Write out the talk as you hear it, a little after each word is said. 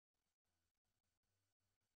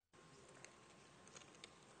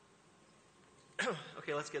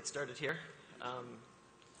Okay, let's get started here.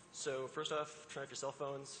 So first off, turn off your cell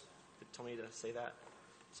phones. They told me to say that,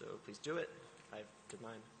 so please do it. I did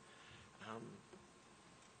mine.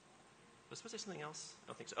 Was I supposed to say something else? I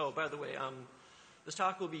don't think so. Oh, by the way, this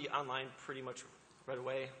talk will be online pretty much right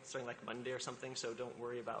away, starting like Monday or something, so don't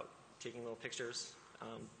worry about taking little pictures.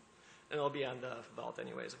 And it'll be on the Vault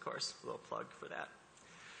anyways, of course, a little plug for that.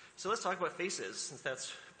 So let's talk about faces, since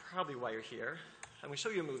that's probably why you're here. I'm going to show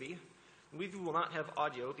you a movie. The movie will not have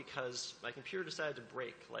audio because my computer decided to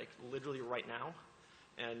break, like literally right now,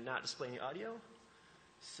 and not display any audio.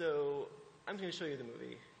 So I'm going to show you the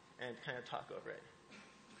movie and kind of talk over it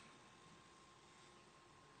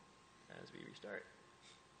as we restart.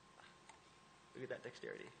 Look at that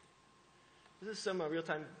dexterity. This is some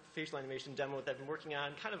real-time facial animation demo that I've been working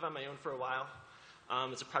on, kind of on my own for a while.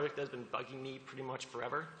 It's a project that's been bugging me pretty much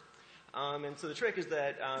forever. And so the trick is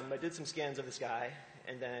that I did some scans of this guy,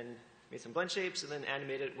 and then made some blend shapes, and then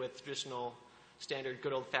animated it with traditional, standard,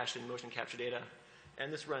 good old-fashioned motion capture data.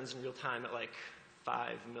 And this runs in real time at like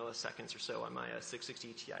 5 milliseconds or so on my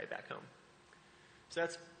 660 Ti back home. So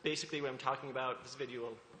that's basically what I'm talking about. This video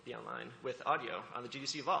will be online with audio on the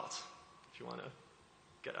GDC Vault, if you want to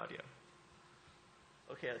get audio.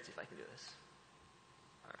 Okay, let's see if I can do this.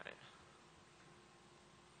 All right.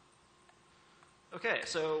 Okay,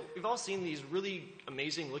 so we've all seen these really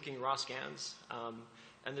amazing looking raw scans,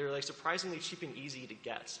 and they're like surprisingly cheap and easy to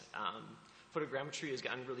get. Photogrammetry has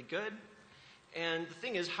gotten really good, and the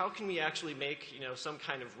thing is, how can we actually make some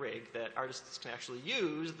kind of rig that artists can actually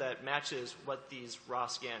use that matches what these raw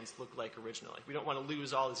scans look like originally? We don't want to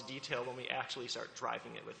lose all this detail when we actually start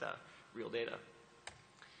driving it with real data.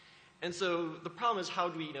 And so the problem is, how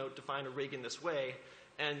do we define a rig in this way?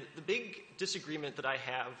 And the big disagreement that I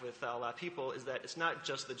have with a lot of people is that it's not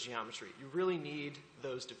just the geometry. You really need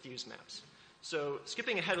those diffuse maps. So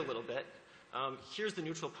skipping ahead a little bit, here's the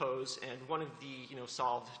neutral pose and one of the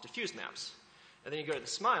solved diffuse maps. And then you go to the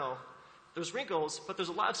smile, there's wrinkles, but there's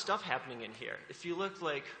a lot of stuff happening in here. If you look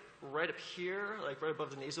like right up here, like right above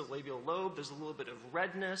the nasolabial lobe, there's a little bit of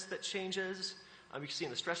redness that changes. You can see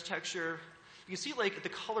in the stretch texture. You can see like the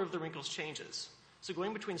color of the wrinkles changes. So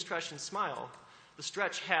going between stretch and smile, the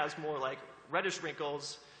stretch has more like reddish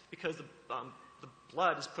wrinkles because the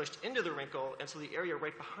blood is pushed into the wrinkle, and so the area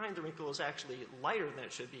right behind the wrinkle is actually lighter than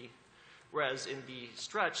it should be, whereas in the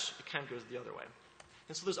stretch, it kind of goes the other way.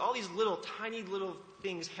 And so there's all these little, tiny little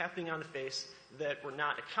things happening on the face that we're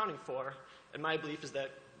not accounting for, and my belief is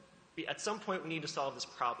that at some point we need to solve this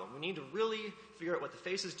problem. We need to really figure out what the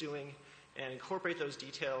face is doing and incorporate those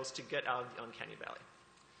details to get out of the uncanny valley.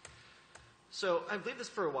 So I believed this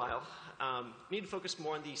for a while. We need to focus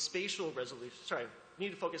more on the spatial resolution. Sorry, we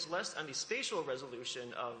need to focus less on the spatial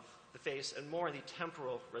resolution of the face and more on the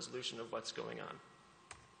temporal resolution of what's going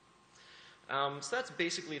on. So that's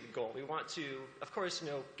basically the goal. We want to, of course,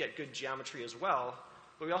 get good geometry as well,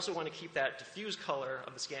 but we also want to keep that diffuse color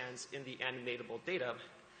of the scans in the animatable data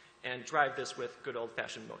and drive this with good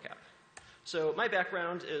old-fashioned mocap. So my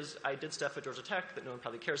background is I did stuff at Georgia Tech that no one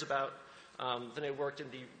probably cares about. Then I worked in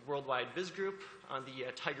the Worldwide Viz Group on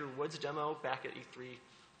the Tiger Woods demo back at E3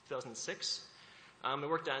 2006. I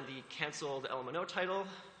worked on the canceled LMNO title.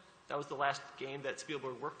 That was the last game that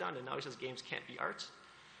Spielberg worked on, and now he says games can't be art.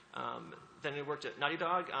 Then I worked at Naughty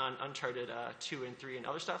Dog on Uncharted 2 and 3 and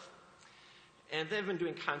other stuff. And they've been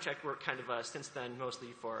doing contract work kind of since then, mostly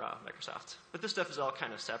for Microsoft. But this stuff is all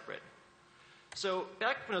kind of separate. So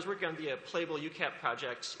back when I was working on the Playable UCAP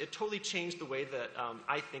project, it totally changed the way that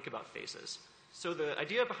I think about faces. So the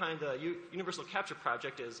idea behind the Universal Capture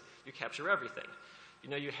project is you capture everything.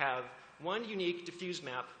 You have one unique diffuse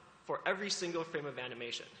map for every single frame of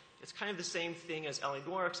animation. It's kind of the same thing as LA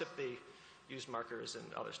Noire, except they used markers and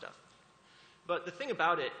other stuff. But the thing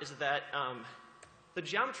about it is that the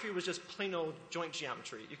geometry was just plain old joint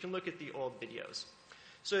geometry. You can look at the old videos.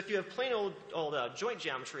 So if you have plain old joint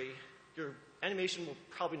geometry, your animation will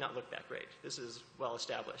probably not look that great. This is well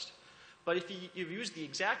established. But if you use the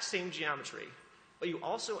exact same geometry, but you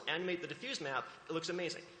also animate the diffuse map, it looks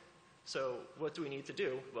amazing. So what do we need to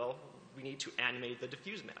do? Well, we need to animate the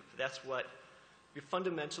diffuse map. That's what we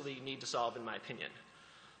fundamentally need to solve, in my opinion.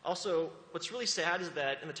 Also, what's really sad is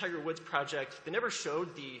that in the Tiger Woods project, they never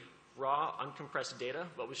showed the raw, uncompressed data.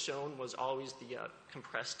 What was shown was always the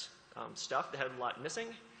compressed stuff that had a lot missing.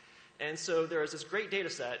 And so there is this great data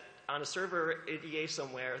set on a server at EA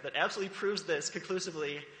somewhere that absolutely proves this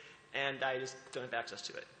conclusively, and I just don't have access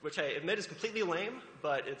to it, which I admit is completely lame,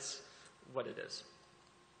 but it's what it is.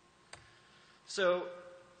 So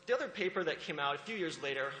the other paper that came out a few years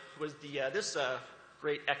later was this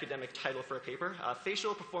great academic title for a paper,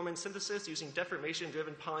 Facial Performance Synthesis Using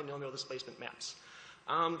Deformation-Driven Polynomial Displacement Maps.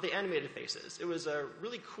 They animated faces. It was a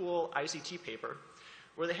really cool ICT paper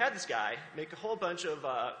where they had this guy make a whole bunch of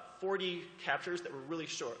 40 captures that were really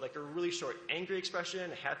short, like a really short angry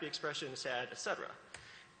expression, a happy expression, sad, etc.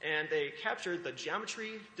 And they captured the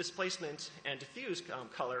geometry, displacement, and diffuse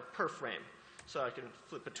color per frame. So I can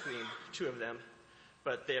flip between two of them,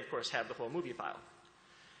 but they, of course, have the whole movie file.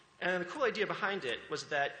 And the cool idea behind it was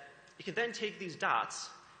that you can then take these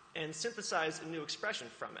dots and synthesize a new expression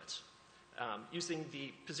from it. Using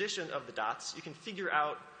the position of the dots, you can figure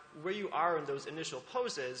out where you are in those initial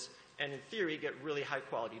poses and, in theory, get really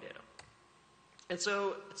high-quality data. And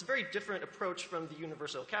so it's a very different approach from the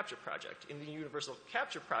Universal Capture Project. In the Universal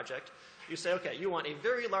Capture Project, you say, okay, you want a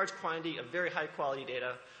very large quantity of very high-quality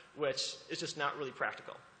data, which is just not really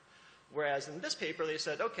practical. Whereas in this paper, they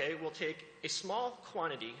said, okay, we'll take a small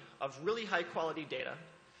quantity of really high-quality data,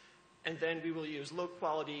 and then we will use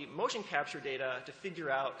low-quality motion capture data to figure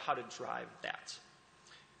out how to drive that.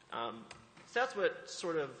 So that's what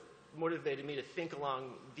sort of motivated me to think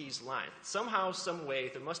along these lines. Somehow, some way,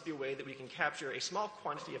 there must be a way that we can capture a small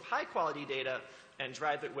quantity of high-quality data and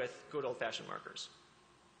drive it with good old-fashioned markers.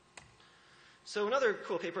 So another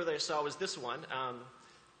cool paper that I saw was this one.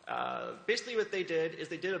 Basically what they did is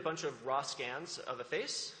they did a bunch of raw scans of a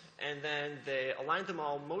face, and then they aligned them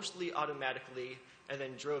all mostly automatically and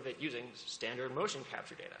then drove it using standard motion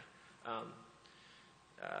capture data.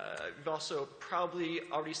 You've also probably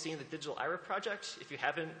already seen the Digital IRA project. If you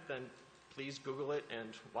haven't, then please Google it and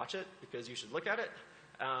watch it, because you should look at it.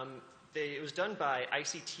 It was done by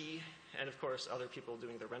ICT and, of course, other people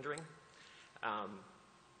doing the rendering.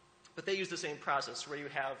 But they use the same process where you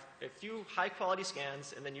have a few high-quality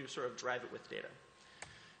scans and then you sort of drive it with data.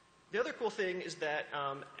 The other cool thing is that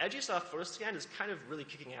Edgy-Soft Photoscan is kind of really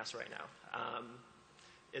kicking ass right now.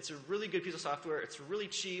 It's a really good piece of software. It's really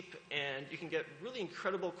cheap, and you can get really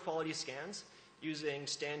incredible quality scans using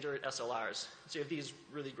standard SLRs. So you have these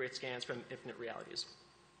really great scans from Infinite Realities.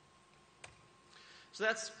 So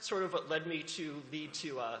that's sort of what led me to lead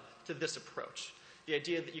to this approach. The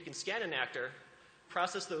idea that you can scan an actor,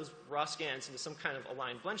 process those raw scans into some kind of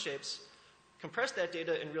aligned blend shapes, compress that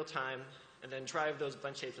data in real time, and then drive those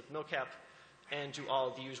blend shapes with mocap and do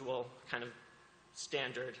all the usual kind of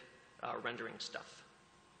standard rendering stuff.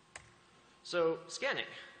 So scanning.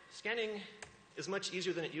 Scanning is much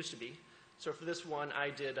easier than it used to be. So for this one, I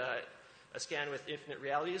did a scan with Infinite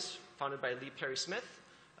Realities, founded by Lee Perry Smith.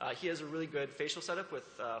 He has a really good facial setup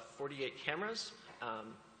with 48 cameras.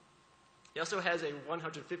 He also has a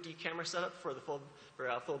 150 camera setup for the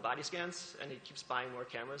full body scans, and he keeps buying more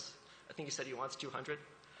cameras. I think he said he wants 200.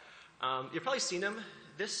 You've probably seen him.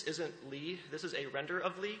 This isn't Lee. This is a render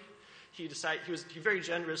of Lee. He very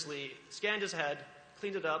generously scanned his head,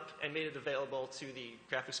 cleaned it up, and made it available to the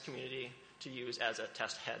graphics community to use as a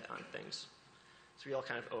test head on things. So we all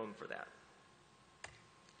kind of owe him for that.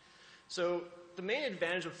 So the main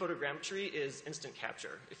advantage of photogrammetry is instant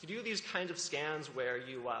capture. If you do these kinds of scans where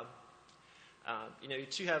you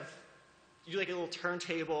do like a little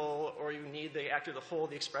turntable, or you need the actor to hold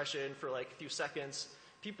the expression for like a few seconds,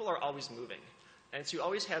 people are always moving. And so you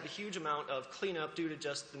always have a huge amount of cleanup due to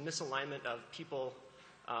just the misalignment of people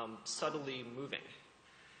subtly moving.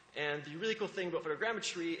 And the really cool thing about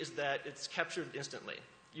photogrammetry is that it's captured instantly.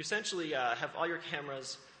 You essentially have all your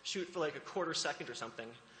cameras shoot for like a quarter second or something,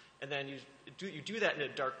 and then you do that in a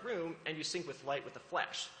dark room, and you sync with light with a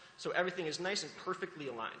flash. So everything is nice and perfectly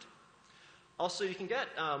aligned. Also, you can get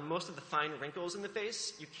most of the fine wrinkles in the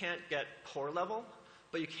face. You can't get pore level,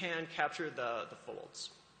 but you can capture the folds.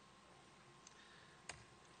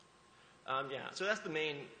 So that's the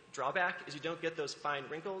main drawback, is you don't get those fine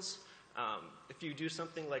wrinkles. If you do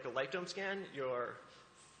something like a light dome scan, you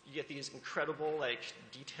get these incredible, like,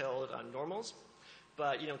 detailed normals,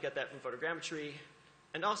 but you don't get that from photogrammetry.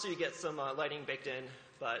 And also you get some lighting baked in,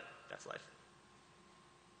 but that's life.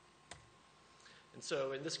 And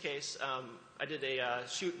so in this case, I did a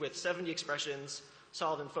shoot with 70 expressions,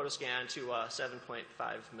 solved in photoscan to 7.5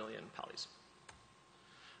 million polys.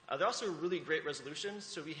 They're also really great resolution.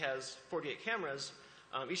 So he has 48 cameras.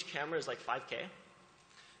 Each camera is like 5K.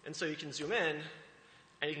 And so you can zoom in,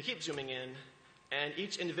 and you can keep zooming in, and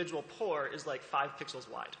each individual pore is like 5 pixels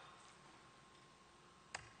wide.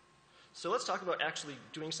 So let's talk about actually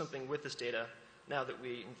doing something with this data now that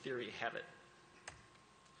we, in theory, have it.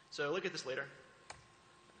 So look at this later.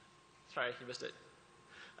 Sorry, you missed it.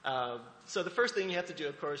 So the first thing you have to do,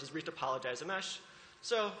 of course, is retopologize a mesh.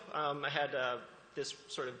 So I had this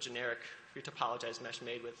sort of generic retopologized mesh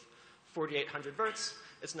made with 4,800 verts.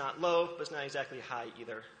 It's not low, but it's not exactly high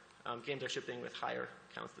either. Games are shipping with higher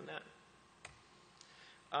counts than that.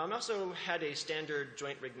 I also had a standard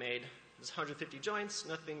joint rig made. There's 150 joints,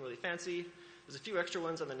 nothing really fancy. There's a few extra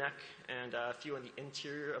ones on the neck and a few on the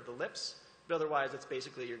interior of the lips, but otherwise it's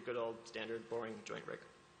basically your good old standard boring joint rig.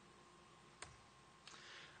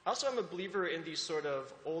 Also, I'm a believer in the sort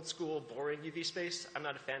of old school boring UV space. I'm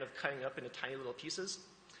not a fan of cutting up into tiny little pieces.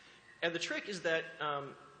 And the trick is that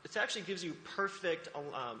it actually gives you perfect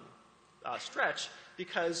stretch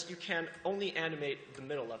because you can only animate the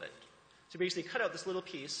middle of it. So basically cut out this little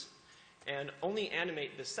piece and only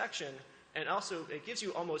animate this section, and also it gives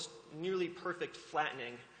you almost nearly perfect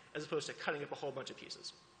flattening as opposed to cutting up a whole bunch of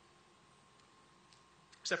pieces.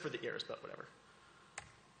 Except for the ears, but whatever.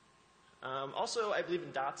 Also, I believe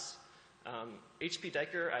in dots. H.P.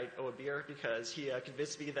 Diker, I owe a beer because he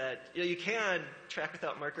convinced me that you can track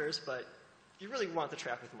without markers, but you really want to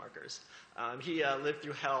track with markers. He lived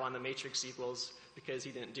through hell on the Matrix sequels because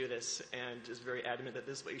he didn't do this and is very adamant that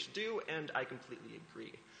this is what you should do, and I completely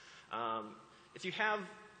agree. If you have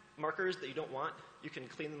markers that you don't want, you can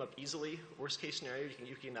clean them up easily. Worst case scenario,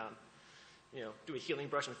 you can do a healing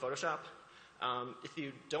brush in Photoshop. If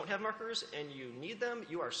you don't have markers and you need them,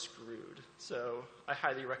 you are screwed. So I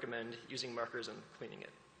highly recommend using markers and cleaning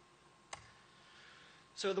it.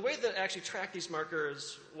 So the way that I actually tracked these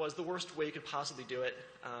markers was the worst way you could possibly do it.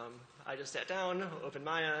 I just sat down, opened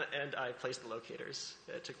Maya, and I placed the locators.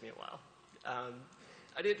 It took me a while.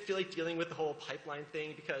 I didn't feel like dealing with the whole pipeline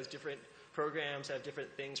thing because different programs have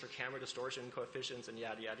different things for camera distortion coefficients and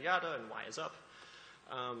yada, yada, yada, and Y is up.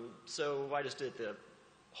 So I just did it the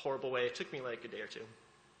horrible way. It took me like a day or two.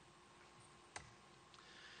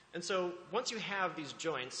 And so once you have these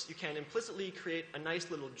joints, you can implicitly create a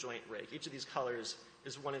nice little joint rig. Each of these colors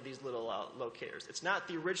is one of these little locators. It's not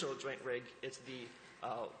the original joint rig. It's the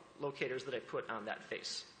locators that I put on that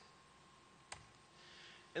face.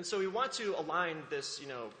 And so we want to align this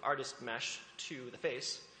artist mesh to the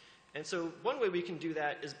face. And so one way we can do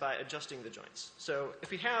that is by adjusting the joints. So if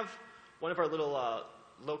we have one of our little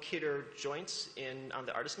locator joints on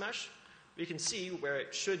the artist mesh, we can see where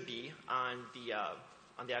it should be on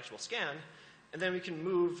the actual scan, and then we can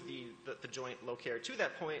move the joint locator to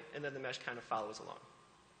that point, and then the mesh kind of follows along.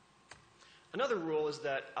 Another rule is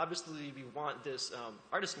that obviously we want this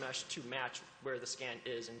artist mesh to match where the scan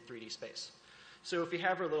is in 3D space. So if we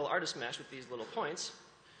have our little artist mesh with these little points,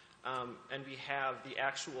 and we have the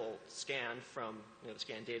actual scan from the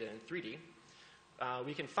scan data in 3D,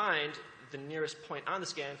 we can find the nearest point on the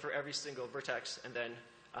scan for every single vertex and then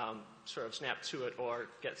sort of snap to it or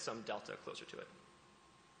get some delta closer to it.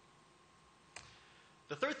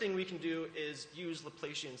 The third thing we can do is use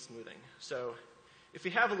Laplacian smoothing. So if we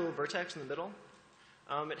have a little vertex in the middle,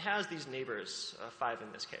 it has these neighbors, 5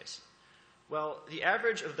 in this case. Well, the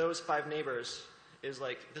average of those 5 neighbors is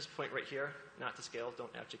like this point right here, not to scale,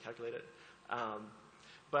 don't actually calculate it.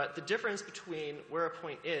 But the difference between where a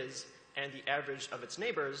point is and the average of its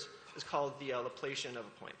neighbors is called the Laplacian of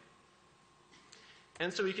a point.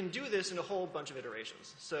 And so we can do this in a whole bunch of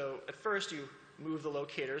iterations. So at first you move the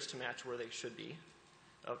locators to match where they should be,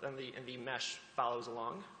 and the mesh follows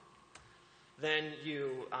along. Then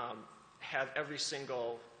you have every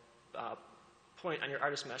single point on your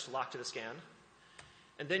artist mesh locked to the scan.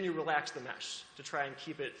 And then you relax the mesh to try and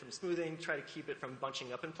keep it from smoothing, try to keep it from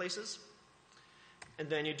bunching up in places. And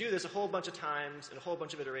then you do this a whole bunch of times in a whole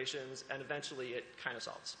bunch of iterations, and eventually it kind of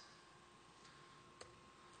solves.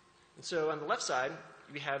 And so on the left side,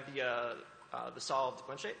 we have the solved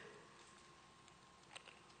blend shape.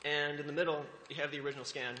 And in the middle, you have the original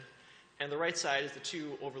scan. And the right side is the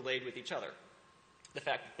two overlaid with each other. The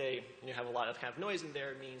fact that they have a lot of kind of noise in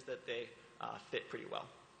there means that they fit pretty well.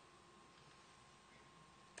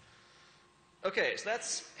 Okay, so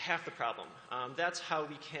that's half the problem. That's how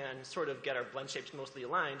we can sort of get our blend shapes mostly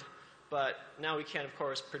aligned. But now we can, of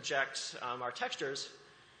course, project our textures.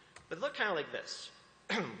 But they look kind of like this.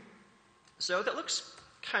 So that looks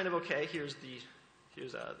kind of okay. Here's 3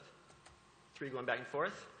 going back and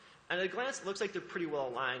forth. And at a glance, it looks like they're pretty well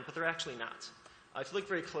aligned, but they're actually not. If you look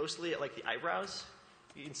very closely at like the eyebrows,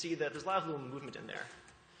 you can see that there's a lot of little movement in there.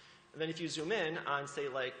 And then if you zoom in on, say,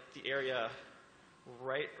 like the area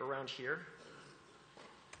right around here,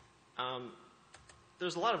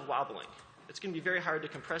 there's a lot of wobbling. It's going to be very hard to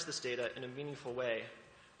compress this data in a meaningful way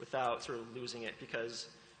without sort of losing it, because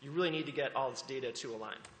you really need to get all this data to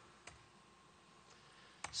align.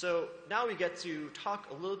 So now we get to talk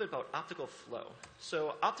a little bit about optical flow.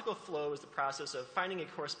 So optical flow is the process of finding a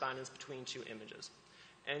correspondence between 2 images.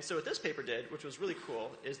 And so what this paper did, which was really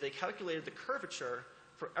cool, is they calculated the curvature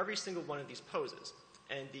for every single one of these poses.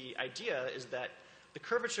 And the idea is that The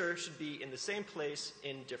curvature should be in the same place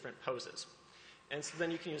in different poses. And so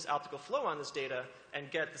then you can use optical flow on this data and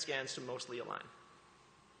get the scans to mostly align.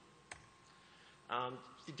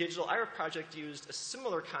 The Digital IRA project used a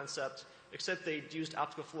similar concept, except they used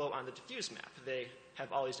optical flow on the diffuse map. They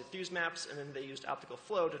have all these diffuse maps, and then they used optical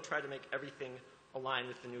flow to try to make everything align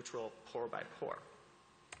with the neutral pore by pore.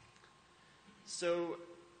 So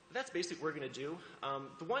that's basically what we're going to do.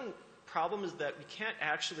 The one problem is that we can't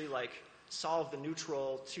actually solve the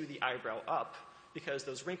neutral to the eyebrow up because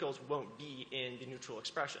those wrinkles won't be in the neutral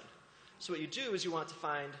expression. So what you do is you want to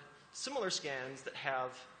find similar scans that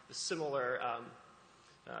have the similar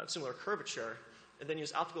curvature, and then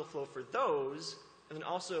use optical flow for those, and then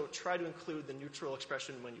also try to include the neutral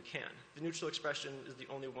expression when you can. The neutral expression is the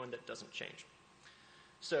only one that doesn't change.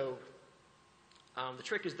 So the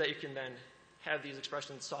trick is that you can then have these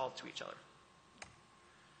expressions solved to each other.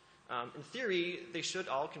 In theory, they should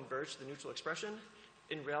all converge to the neutral expression.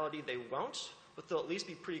 In reality, they won't, but they'll at least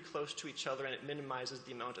be pretty close to each other, and it minimizes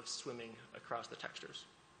the amount of swimming across the textures.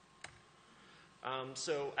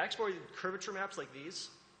 So I exported curvature maps like these.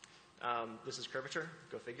 This is curvature,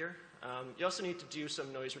 go figure. You also need to do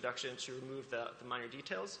some noise reduction to remove the minor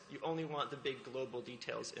details. You only want the big global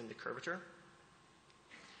details in the curvature.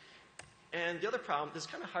 And the other problem, this is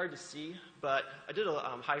kind of hard to see, but I did a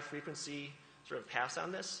high frequency sort of pass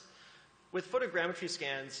on this. With photogrammetry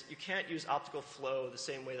scans, you can't use optical flow the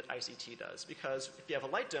same way that ICT does, because if you have a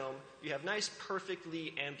light dome, you have nice,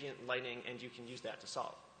 perfectly ambient lighting, and you can use that to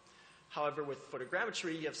solve. However, with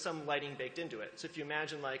photogrammetry, you have some lighting baked into it. So if you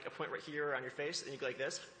imagine a point right here on your face, and you go like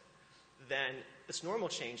this, then its normal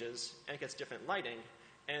changes, and it gets different lighting,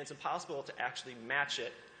 and it's impossible to actually match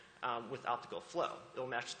it with optical flow. It'll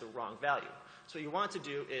match the wrong value. So what you want to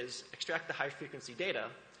do is extract the high-frequency data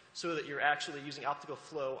so that you're actually using optical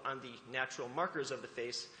flow on the natural markers of the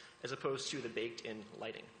face as opposed to the baked-in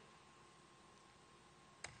lighting.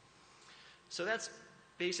 So that's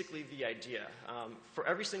basically the idea. For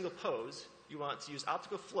every single pose, you want to use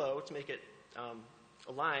optical flow to make it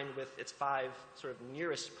align with its 5 sort of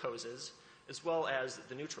nearest poses, as well as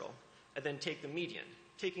the neutral, and then take the median.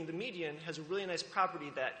 Taking the median has a really nice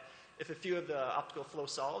property that if a few of the optical flow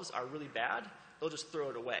solves are really bad, they'll just throw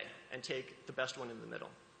it away and take the best one in the middle.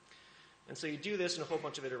 And so you do this in a whole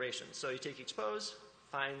bunch of iterations. So you take each pose,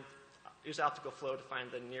 use optical flow to find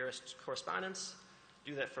the nearest correspondence,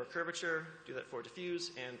 do that for curvature, do that for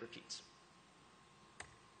diffuse, and repeats.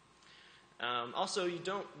 Also, you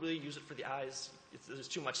don't really use it for the eyes. There's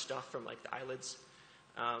too much stuff from the eyelids.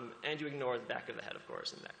 And you ignore the back of the head, of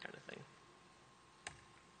course, and that kind of thing.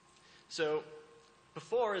 So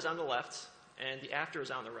before is on the left, and the after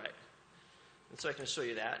is on the right. And so I can show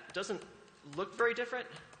you that. It doesn't look very different,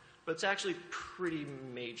 but it's actually pretty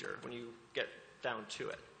major when you get down to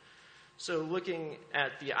it. So looking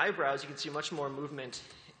at the eyebrows, you can see much more movement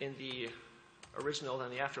in the original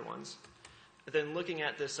than the after ones. And then looking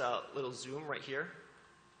at this little zoom right here,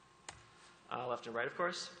 left and right, of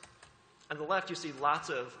course. On the left, you see lots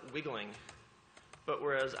of wiggling, but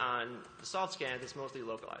whereas on the solved scan, it's mostly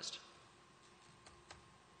localized.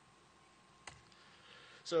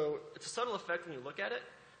 So it's a subtle effect when you look at it,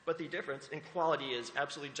 but the difference in quality is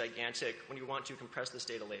absolutely gigantic when you want to compress this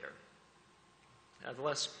data later. The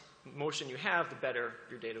less motion you have, the better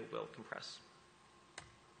your data will compress.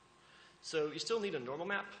 So you still need a normal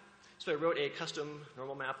map. So I wrote a custom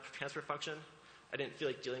normal map transfer function. I didn't feel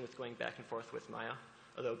like dealing with going back and forth with Maya,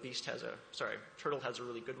 although Turtle has a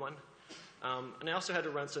really good one. And I also had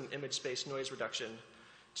to run some image space noise reduction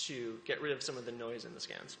to get rid of some of the noise in the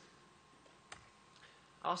scans.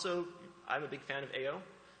 Also, I'm a big fan of AO,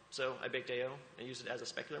 so I baked AO and used it as a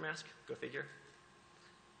specular mask. Go figure.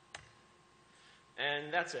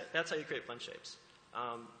 And that's it. That's how you create blend shapes.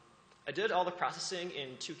 I did all the processing in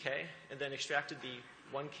 2K and then extracted the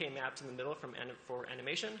 1K maps in the middle for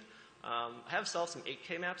animation. I have solved some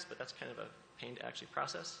 8K maps, but that's kind of a pain to actually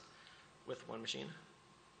process with one machine.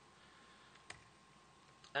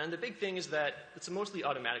 And the big thing is that it's a mostly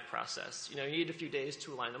automatic process. You need a few days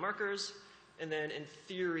to align the markers, and then in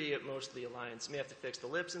theory it mostly aligns. You may have to fix the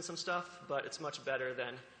lips and some stuff, but it's much better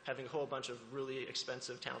than having a whole bunch of really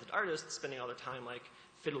expensive, talented artists spending all their time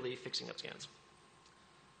fiddly fixing up scans.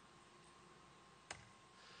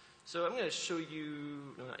 So I'm going to show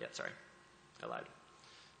you, no, not yet, sorry, I lied.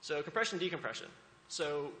 So compression, decompression.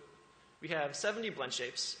 So we have 70 blend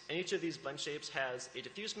shapes, and each of these blend shapes has a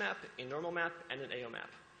diffuse map, a normal map, and an AO map.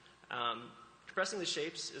 Compressing the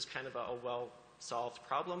shapes is kind of a well-solved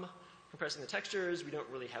problem. Compressing the textures, we don't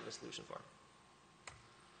really have a solution for.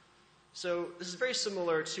 So this is very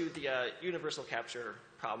similar to the universal capture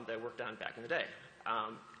problem that I worked on back in the day.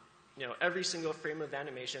 every single frame of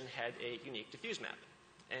animation had a unique diffuse map.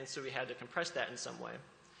 And so we had to compress that in some way.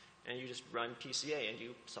 And you just run PCA and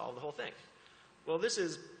you solve the whole thing. Well, this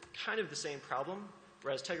is kind of the same problem,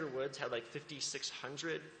 whereas Tiger Woods had like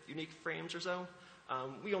 5,600 unique frames or so.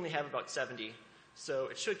 We only have about 70, so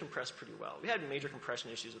it should compress pretty well. We had major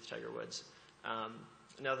compression issues with Tiger Woods.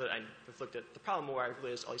 Now that I've looked at the problem more, I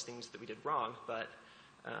realized all these things that we did wrong, but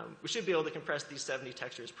we should be able to compress these 70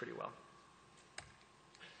 textures pretty well.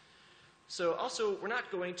 So also, we're not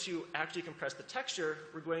going to actually compress the texture,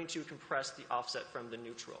 we're going to compress the offset from the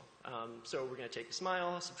neutral. So we're going to take the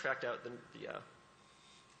smile, subtract out the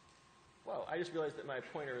whoa, I just realized that my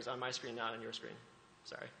pointer is on my screen, not on your screen.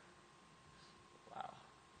 Sorry. Wow.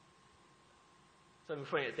 So I'm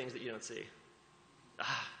pointing at things that you don't see.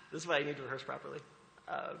 This is why I need to rehearse properly.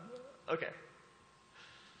 Okay.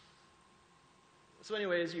 So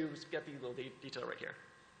anyways, you get the little detail right here.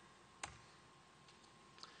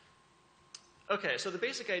 Okay, so the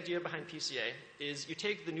basic idea behind PCA is you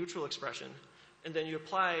take the neutral expression and then you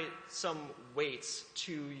apply some weights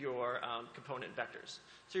to your component vectors.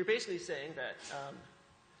 So you're basically saying that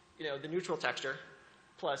the neutral texture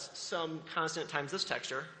plus some constant times this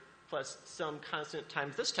texture plus some constant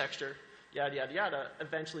times this texture, yada, yada, yada,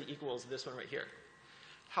 eventually equals this one right here.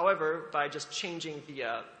 However, by just changing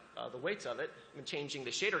the weights of it and changing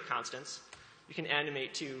the shader constants, you can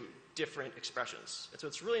animate to different expressions. And so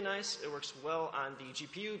it's really nice. It works well on the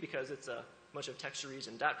GPU because it's a bunch of textures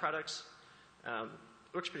and dot products.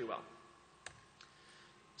 It works pretty well.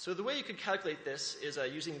 So the way you could calculate this is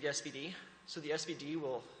using the SVD. So the SVD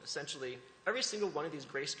will essentially, every single one of these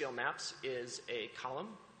grayscale maps is a column.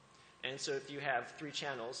 And so if you have 3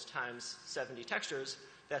 channels times 70 textures,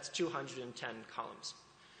 that's 210 columns.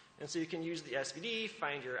 And so you can use the SVD,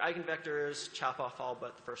 find your eigenvectors, chop off all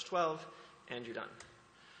but the first 12, and you're done.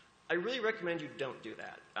 I really recommend you don't do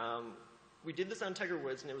that. We did this on Tiger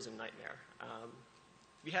Woods, and it was a nightmare.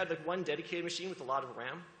 We had like one dedicated machine with a lot of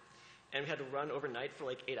RAM, and we had to run overnight for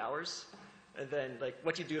like 8 hours. And then, like,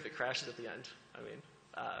 what do you do if it crashes at the end? I mean,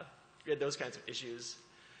 we had those kinds of issues.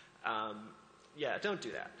 Yeah, don't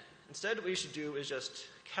do that. Instead, what you should do is just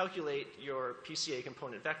calculate your PCA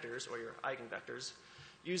component vectors, or your eigenvectors,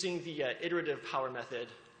 using the iterative power method,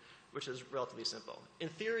 which is relatively simple. In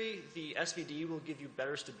theory, the SVD will give you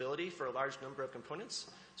better stability for a large number of components.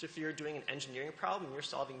 So if you're doing an engineering problem and you're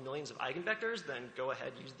solving millions of eigenvectors, then go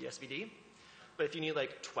ahead and use the SVD. But if you need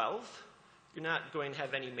like 12, you're not going to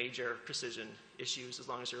have any major precision issues as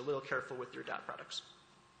long as you're a little careful with your dot products.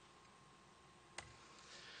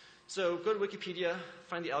 So go to Wikipedia,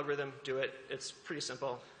 find the algorithm, do it. It's pretty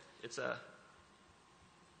simple. It's a,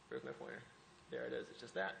 where's my pointer? There it is, it's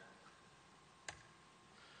just that.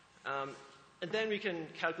 And then we can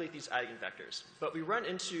calculate these eigenvectors. But we run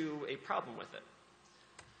into a problem with it.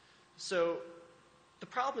 So the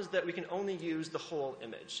problem is that we can only use the whole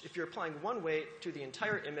image. If you're applying one weight to the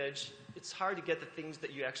entire image, it's hard to get the things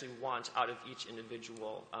that you actually want out of each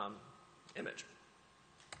individual image.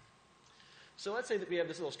 So let's say that we have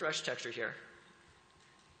this little stretch texture here.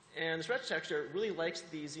 And the stretch texture really likes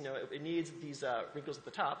these, it needs these wrinkles at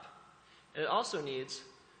the top. And it also needs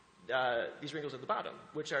these wrinkles at the bottom,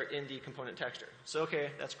 which are in the component texture. So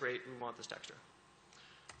okay, that's great, we want this texture.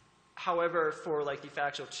 However, for like the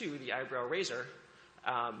Factual 2, the eyebrow razor,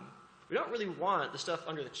 we don't really want the stuff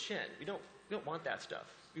under the chin. We don't want that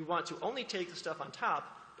stuff. We want to only take the stuff on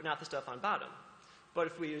top, but not the stuff on bottom. But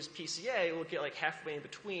if we use PCA, we'll get like halfway in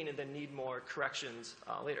between and then need more corrections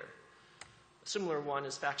later. A similar one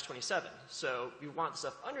is Fax 27. So we want the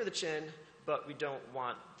stuff under the chin, but we don't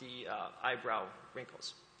want the eyebrow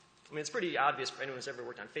wrinkles. I mean, it's pretty obvious for anyone who's ever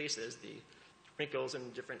worked on faces. The wrinkles in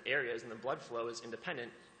different areas and the blood flow is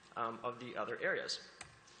independent of the other areas.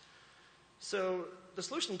 So the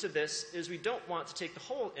solution to this is we don't want to take the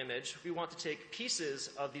whole image. We want to take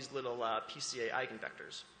pieces of these little PCA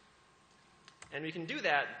eigenvectors. And we can do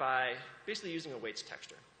that by basically using a weights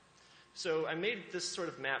texture. So I made this sort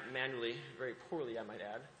of map manually, very poorly I might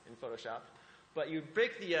add, in Photoshop. But you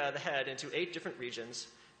break the head into 8 different regions,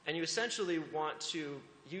 and you essentially want to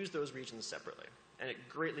use those regions separately. And it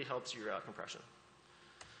greatly helps your compression.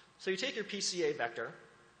 So you take your PCA vector,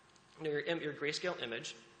 your grayscale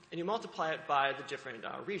image, and you multiply it by the different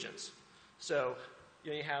regions. So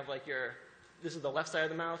you have like this is the left side of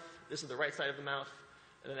the mouth, this is the right side of the mouth,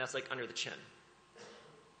 and then that's like under the chin.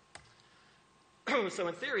 So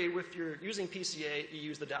in theory, if you're using PCA, you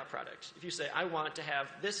use the dot product. If you say, I want to have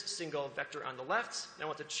this single vector on the left, and I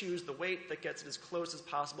want to choose the weight that gets it as close as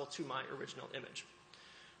possible to my original image.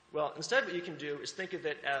 Well, instead what you can do is think of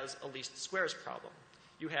it as a least squares problem.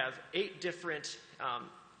 You have 8 different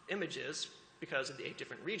images because of the 8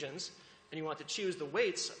 different regions, and you want to choose the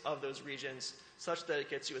weights of those regions such that it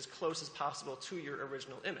gets you as close as possible to your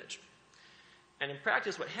original image. And in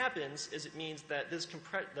practice, what happens is it means that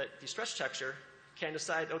the stretch texture can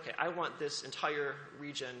decide, okay, I want this entire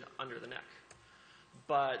region under the neck.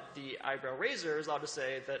 But the eyebrow raiser is allowed to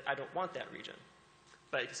say that I don't want that region,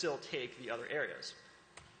 but it can still take the other areas.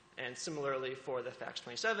 And similarly for the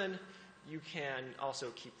FAX27, you can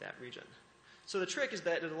also keep that region. So the trick is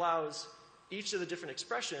that it allows each of the different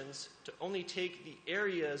expressions to only take the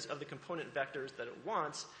areas of the component vectors that it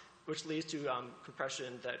wants, which leads to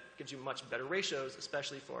compression that gives you much better ratios,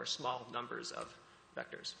 especially for small numbers of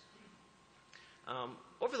vectors.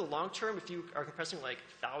 Over the long term, if you are compressing like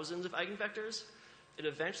thousands of eigenvectors, it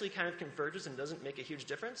eventually kind of converges and doesn't make a huge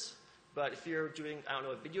difference. But if you're doing, I don't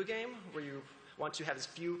know, a video game where you want to have as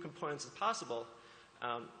few components as possible,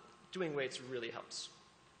 doing weights really helps.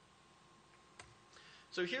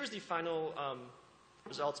 So here's the final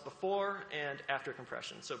results before and after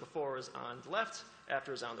compression. So before is on the left,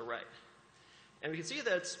 after is on the right. And we can see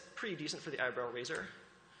that it's pretty decent for the eyebrow raiser.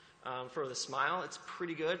 For the smile, it's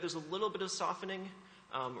pretty good. There's a little bit of softening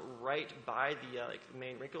right by the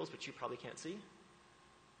main wrinkles, which you probably can't see.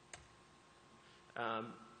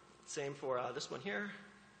 Same for this one here.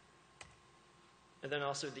 And then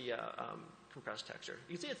also the compressed texture.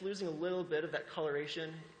 You can see it's losing a little bit of that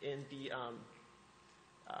coloration in the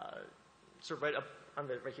sort of right up on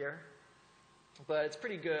the right here. But it's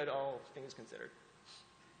pretty good, all things considered.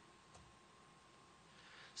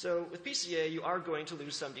 So with PCA, you are going to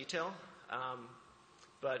lose some detail,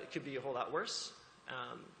 but it could be a whole lot worse.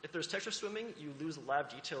 If there's texture swimming, you lose a lot of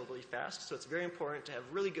detail really fast, so it's very important to have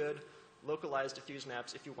really good localized diffuse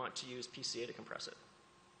maps if you want to use PCA to compress it.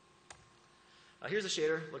 Here's a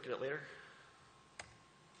shader. Look at it later.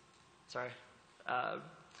 Sorry.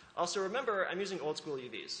 Also, remember, I'm using old school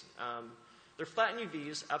UVs. They're flattened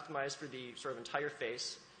UVs optimized for the sort of entire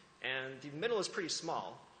face, and the middle is pretty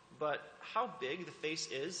small. But how big the face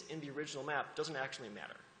is in the original map doesn't actually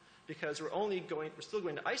matter, because we're still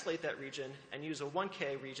going to isolate that region and use a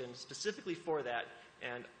 1K region specifically for that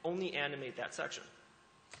and only animate that section.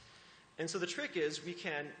 And so the trick is we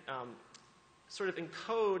can sort of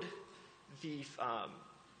encode the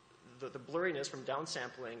blurriness from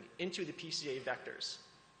downsampling into the PCA vectors.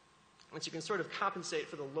 And so you can sort of compensate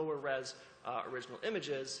for the lower res original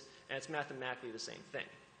images, and it's mathematically the same thing.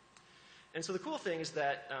 And so the cool thing is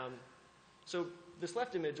that, so this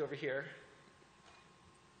left image over here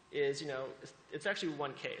is, it's actually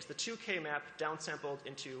 1K. It's the 2K map downsampled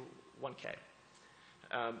into 1K.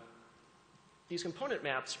 These component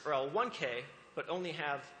maps are all 1K, but only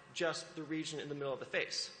have just the region in the middle of the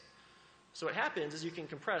face. So what happens is you can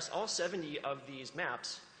compress all 70 of these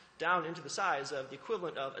maps down into the size of the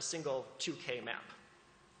equivalent of a single 2K map.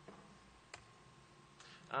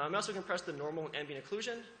 I also compressed the normal and ambient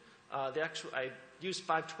occlusion. I used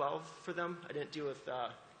 512 for them. I didn't deal with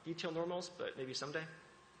detail normals, but maybe someday.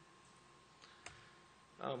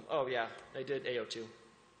 Oh yeah, I did AO2.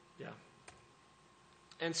 Yeah.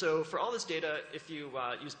 And so for all this data, if you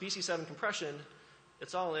use BC7 compression,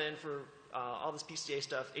 it's all in for all this PCA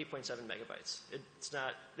stuff, 8.7 megabytes. It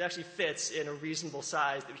actually fits in a reasonable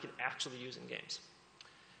size that we can actually use in games.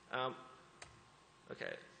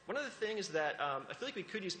 Okay. One other thing is that I feel like we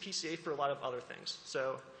could use PCA for a lot of other things.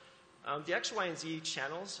 So the X, Y, and Z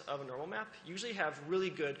channels of a normal map usually have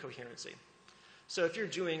really good coherency. So if you're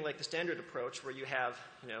doing like the standard approach where you have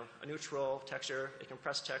a neutral texture, a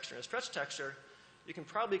compressed texture, and a stretch texture, you can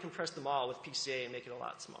probably compress them all with PCA and make it a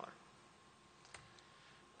lot smaller.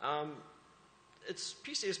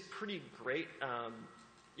 PCA is pretty great.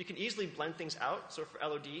 You can easily blend things out. So for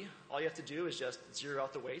LOD, all you have to do is just zero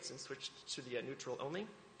out the weights and switch to the neutral only.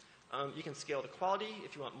 You can scale the quality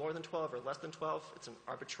if you want more than 12 or less than 12. It's an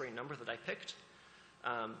arbitrary number that I picked.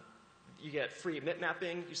 You get free emit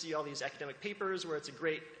mapping. You see all these academic papers where it's a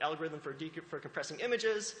great algorithm for compressing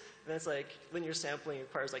images. And then it's like linear sampling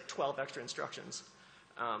requires like 12 extra instructions.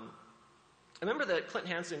 I remember that Clint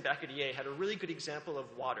Hansen back at EA had a really good example of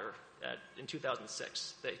water in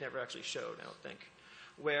 2006 that he never actually showed, I don't think,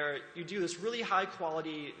 where you do this really high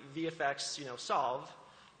quality VFX solve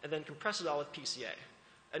and then compress it all with PCA.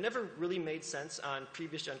 It never really made sense on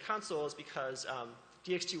previous gen consoles because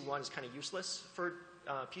DX21 is kind of useless for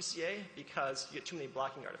PCA because you get too many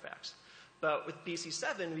blocking artifacts. But with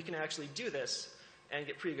BC7, we can actually do this and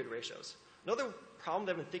get pretty good ratios. Another problem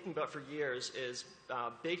that I've been thinking about for years is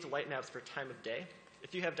baked light maps for time of day.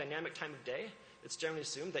 If you have dynamic time of day, it's generally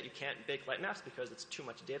assumed that you can't bake light maps because it's too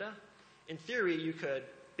much data. In theory, you could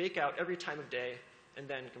bake out every time of day and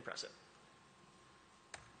then compress it.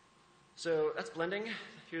 So that's blending.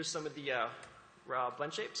 Here's some of the raw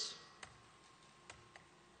blend shapes.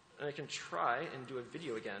 And I can try and do a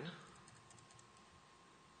video again.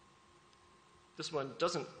 This one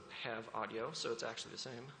doesn't have audio, so it's actually the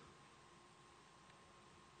same.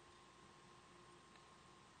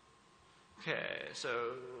 Okay,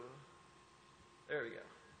 so there we go.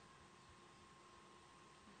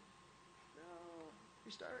 Now,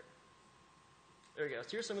 restart. There we go. So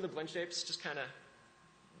here's some of the blend shapes just kind of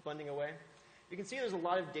blending away. You can see there's a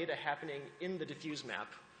lot of data happening in the diffuse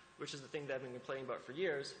map, which is the thing that I've been complaining about for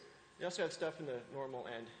years. You also have stuff in the normal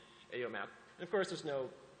and AO map. And of course, there's no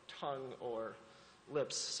tongue or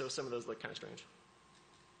lips, so some of those look kind of strange.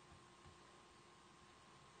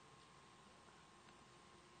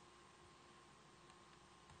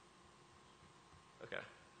 Okay.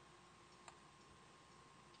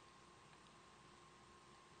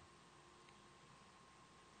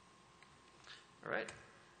 All right.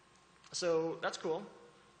 So that's cool.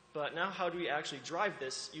 But now how do we actually drive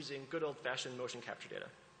this using good old-fashioned motion capture data?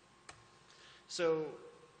 So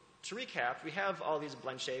to recap, we have all these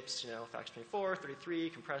blend shapes, factor 24, 33,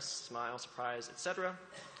 compress, smile, surprise, etc.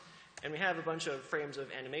 And we have a bunch of frames of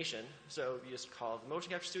animation. So you just call the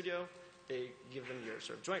Motion Capture Studio, they give them your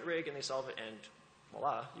sort of joint rig, and they solve it, and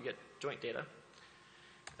voila, you get joint data.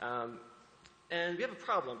 And we have a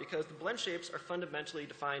problem because the blend shapes are fundamentally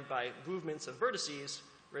defined by movements of vertices,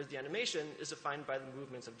 whereas the animation is defined by the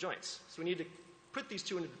movements of joints. So we need to put these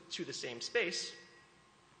two into the same space,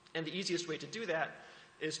 and the easiest way to do that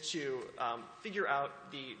is to figure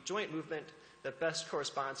out the joint movement that best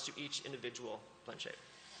corresponds to each individual blend shape.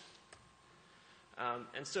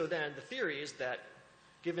 And so then the theory is that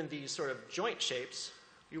given these sort of joint shapes,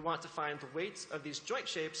 we want to find the weights of these joint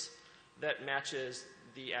shapes that matches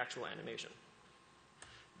the actual animation.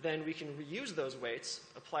 Then we can reuse those weights,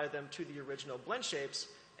 apply them to the original blend shapes,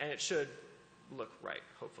 and it should look right,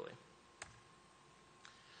 hopefully.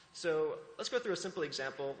 So let's go through a simple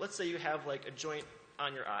example. Let's say you have like a joint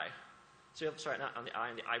on your eye. So you have, sorry, not on the eye,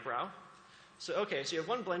 on the eyebrow. So okay, so you have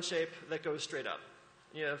one blend shape that goes straight up.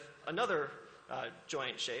 You have another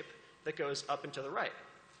joint shape that goes up and to the right.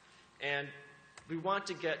 And we want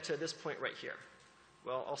to get to this point right here.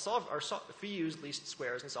 Well, if we use least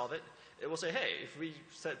squares and solve it, it will say, hey, if we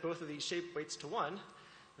set both of these shape weights to 1,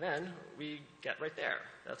 then we get right there.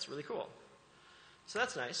 That's really cool. So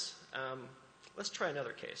that's nice. Let's try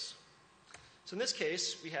another case. So in this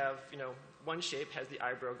case, we have, one shape has the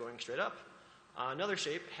eyebrow going straight up. Another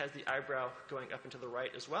shape has the eyebrow going up and to the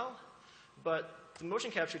right as well. But the motion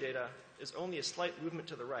capture data is only a slight movement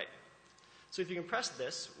to the right. So if you compress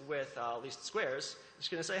this with least squares, it's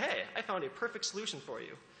going to say, hey, I found a perfect solution for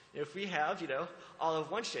you. If we have, all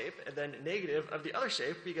of one shape and then negative of the other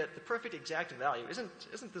shape, we get the perfect exact value.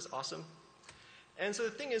 Isn't this awesome? And so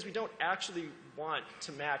the thing is, we don't actually want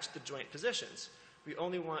to match the joint positions. We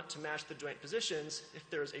only want to match the joint positions if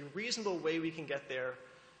there's a reasonable way we can get there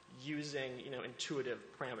using, intuitive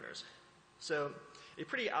parameters. So a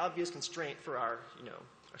pretty obvious constraint for our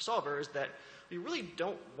solver is that we really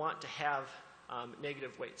don't want to have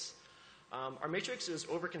negative weights. Our matrix is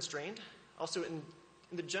over-constrained. Also, in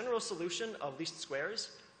the general solution of least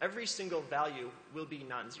squares, every single value will be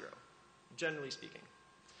non-zero, generally speaking.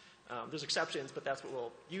 There's exceptions, but that's what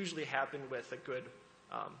will usually happen with a good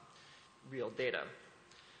real data.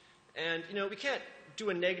 And we can't do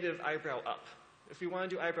a negative eyebrow up. If we want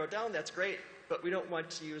to do eyebrow down, that's great, but we don't want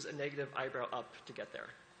to use a negative eyebrow up to get there.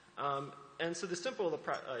 And so the simple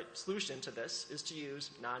solution to this is to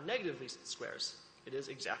use non-negative least squares. It is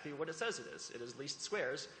exactly what it says it is. It is least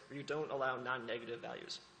squares where you don't allow non-negative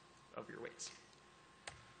values of your weights.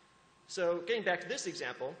 So getting back to this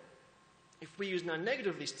example, if we use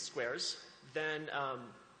non-negative least squares, then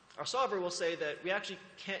our solver will say that we actually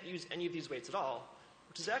can't use any of these weights at all,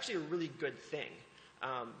 which is actually a really good thing.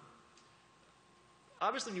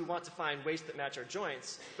 Obviously, we want to find weights that match our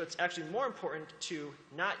joints, but it's actually more important to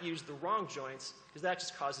not use the wrong joints, because that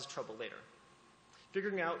just causes trouble later.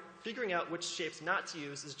 Figuring out which shapes not to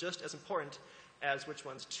use is just as important as which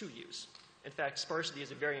ones to use. In fact, sparsity is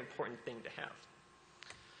a very important thing to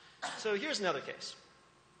have. So here's another case.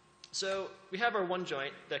 So we have our one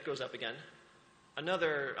joint that goes up again,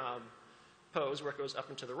 another pose where it goes up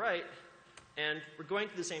and to the right, and we're going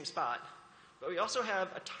to the same spot. But we also have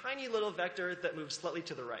a tiny little vector that moves slightly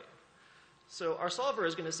to the right. So our solver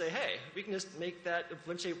is going to say, hey, we can just make that a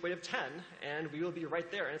blend shape weight of 10, and we will be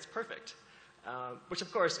right there, and it's perfect. Which,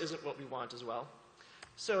 of course, isn't what we want as well.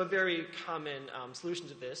 So a very common solution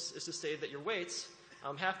to this is to say that your weights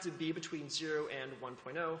have to be between 0 and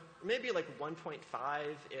 1.0, or maybe like 1.5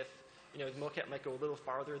 if the mocap might go a little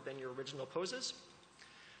farther than your original poses.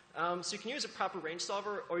 So you can use a proper range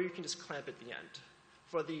solver, or you can just clamp at the end.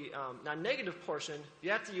 For the non-negative portion,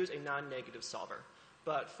 you have to use a non-negative solver.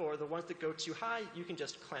 But for the ones that go too high, you can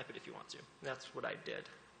just clamp it if you want to. And that's what I did.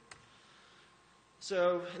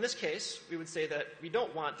 So in this case, we would say that we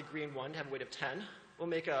don't want the green one to have a weight of 10. We'll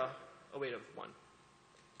make a weight of 1.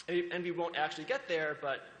 And we won't actually get there,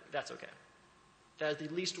 but that's okay. That is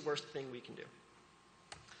the least worst thing we can do.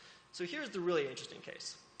 So here's the really interesting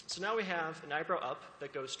case. So now we have an eyebrow up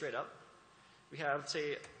that goes straight up. We have,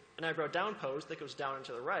 say, an eyebrow down pose that goes down and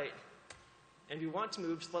to the right. And we want to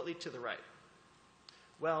move slightly to the right.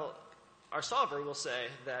 Well, our solver will say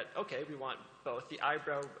that, okay, we want both the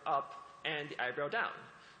eyebrow up and the eyebrow down.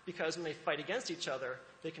 Because when they fight against each other,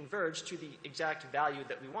 they converge to the exact value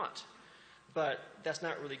that we want. But that's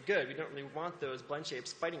not really good. We don't really want those blend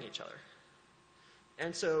shapes fighting each other.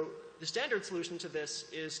 And so the standard solution to this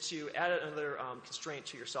is to add another constraint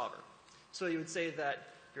to your solver. So you would say that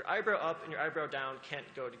your eyebrow up and your eyebrow down can't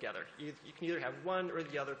go together. You can either have one or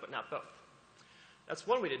the other, but not both. That's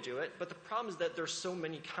one way to do it, but the problem is that there's so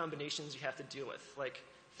many combinations you have to deal with. Like,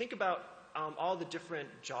 think about all the different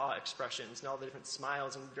jaw expressions and all the different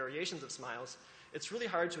smiles and variations of smiles. It's really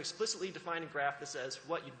hard to explicitly define a graph that says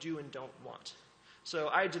what you do and don't want. So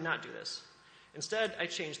I did not do this. Instead, I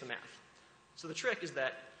changed the math. So the trick is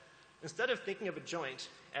that instead of thinking of a joint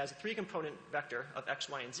as a 3-component vector of x,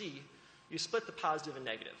 y, and z, you split the positive and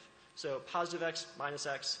negative. So positive x,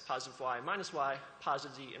 positive y, minus y,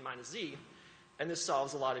 positive z, and minus z. And this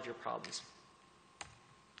solves a lot of your problems.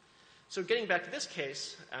 So getting back to this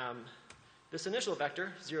case, this initial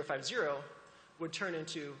vector, 0, 5, 0, would turn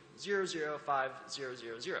into 0, 0, 5, 0,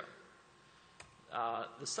 0, 0.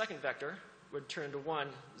 The second vector would turn into 1,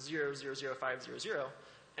 0, 0, 0, 5, 0, 0.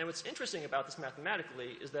 And what's interesting about this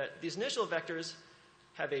mathematically is that these initial vectors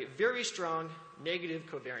have a very strong negative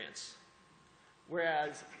covariance.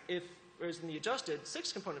 Whereas in the adjusted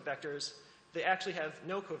 6-component vectors, they actually have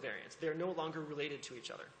no covariance. They're no longer related to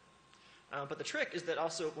each other. But the trick is that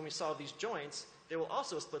also when we solve these joints, they will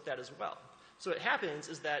also split that as well. So what happens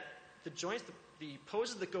is that the joints, the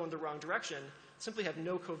poses that go in the wrong direction simply have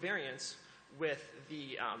no covariance with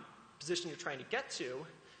the position you're trying to get to,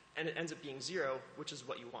 and it ends up being 0, which is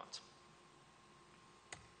what you want.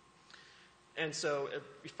 And so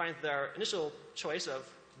we find that our initial choice of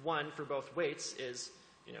 1 for both weights is,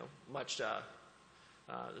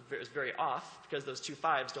 is very off because those two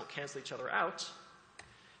 5s don't cancel each other out.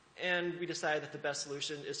 And we decided that the best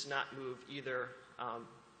solution is to not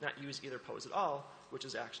use either pose at all, which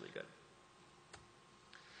is actually good.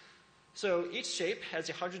 So each shape has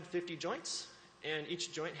 150 joints, and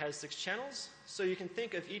each joint has 6 channels. So you can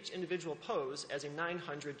think of each individual pose as a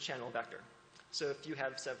 900 channel vector. So if you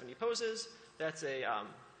have 70 poses, that's a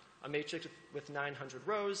matrix with 900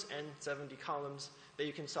 rows and 70 columns that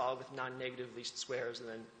you can solve with non-negative least squares and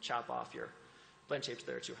then chop off your blend shapes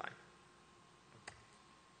that are too high.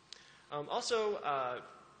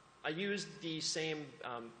 I used the same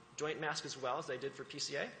joint mask as well as I did for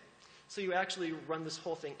PCA. So you actually run this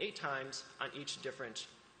whole thing 8 times on each different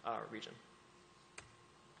region.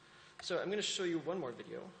 So I'm going to show you one more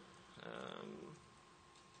video.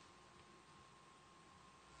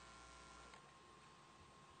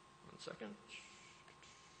 One second.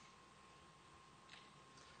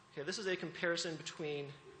 Okay, this is a comparison between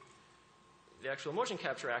the actual motion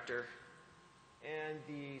capture actor and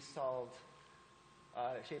the solved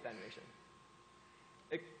shape animation.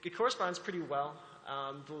 It corresponds pretty well.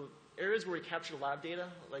 The areas where we captured a lot of data,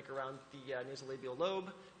 like around the nasolabial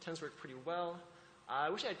lobe, tends to work pretty well. I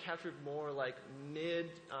wish I had captured more like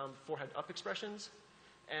mid-forehead up expressions.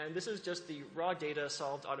 And this is just the raw data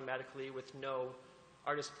solved automatically with no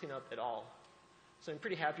artist cleanup at all. So I'm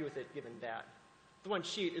pretty happy with it given that. The one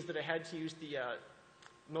cheat is that I had to use the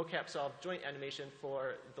mocap solved joint animation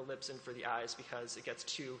for the lips and for the eyes because it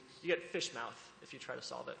gets you get fish mouth if you try to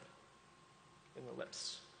solve it in the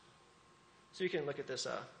lips. So you can look at this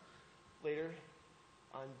later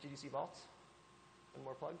on GDC Vaults. One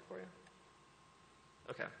more plug for you.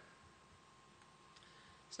 Okay.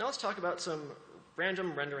 So now let's talk about some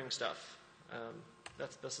random rendering stuff.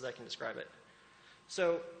 That's the best as I can describe it.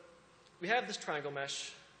 So we have this triangle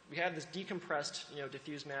mesh. We have this decompressed,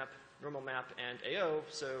 diffuse map, normal map, and AO.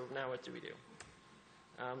 So now what do we do?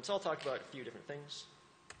 So I'll talk about a few different things.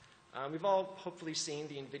 We've all hopefully seen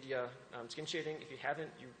the NVIDIA skin shading. If you haven't,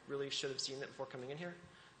 you really should have seen it before coming in here.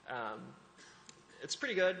 It's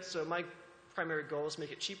pretty good. So my primary goal is to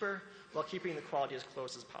make it cheaper while keeping the quality as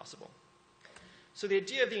close as possible. So the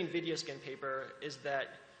idea of the NVIDIA skin paper is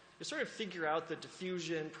that you sort of figure out the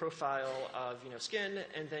diffusion profile of skin,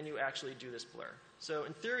 and then you actually do this blur. So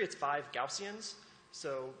in theory, it's 5 Gaussians,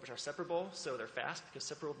 which are separable, so they're fast because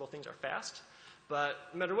separable things are fast. But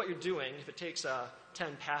no matter what you're doing, if it takes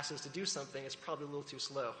 10 passes to do something, it's probably a little too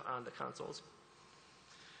slow on the consoles.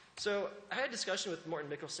 So I had a discussion with Morten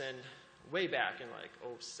Mikkelsen way back in like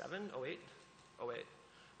 07, 08, 08.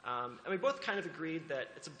 And we both kind of agreed that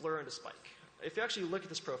it's a blur and a spike. If you actually look at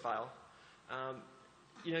this profile,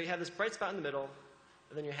 you have this bright spot in the middle,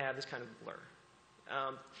 and then you have this kind of blur.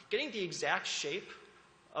 Getting the exact shape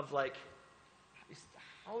of like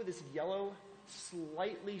how this yellow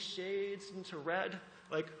slightly shades into red,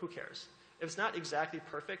 like who cares? If it's not exactly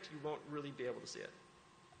perfect, you won't really be able to see it.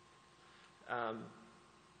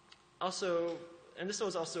 Also, and this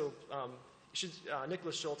was also,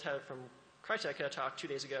 Nicholas Schultz had from Crytek had a talk 2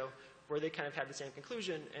 days ago where they kind of had the same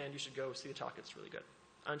conclusion, and you should go see the talk. It's really good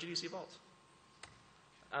on GDC Vault.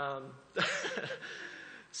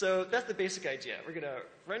 So that's the basic idea. We're going to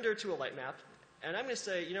render to a light map, and I'm going to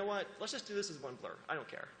say, you know what, let's just do this as one blur. I don't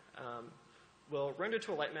care. We'll render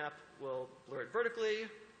to a light map, we'll blur it vertically,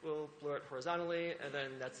 we'll blur it horizontally, and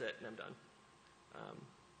then that's it, and I'm done.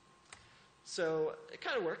 So it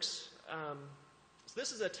kind of works. So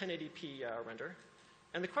this is a 1080p render.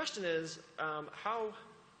 And the question is, how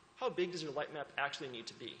big does your light map actually need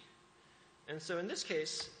to be? And so in this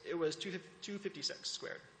case, it was 256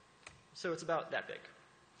 squared. So it's about that big.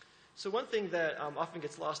 So one thing that often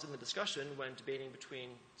gets lost in the discussion when debating between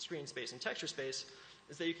screen space and texture space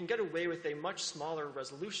is that you can get away with a much smaller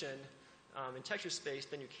resolution in texture space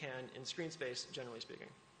than you can in screen space, generally speaking.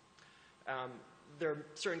 There are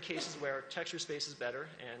certain cases where texture space is better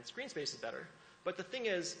and screen space is better. But the thing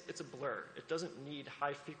is, it's a blur. It doesn't need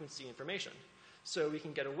high-frequency information. So we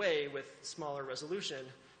can get away with smaller resolution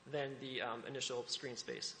than the initial screen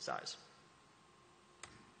space size.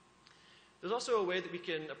 There's also a way that we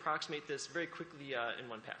can approximate this very quickly in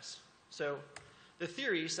one pass. So the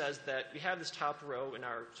theory says that we have this top row in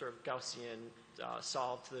our sort of Gaussian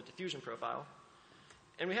solve to the diffusion profile.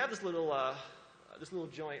 And we have this little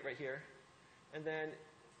joint right here. And then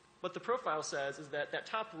what the profile says is that that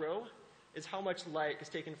top row is how much light is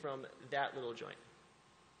taken from that little joint.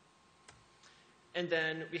 And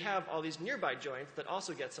then we have all these nearby joints that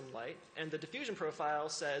also get some light. And the diffusion profile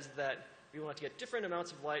says that we want to get different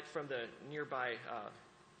amounts of light from the nearby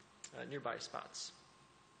spots.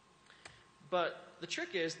 But the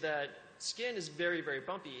trick is that skin is very, very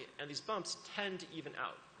bumpy, and these bumps tend to even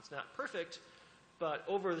out. It's not perfect, but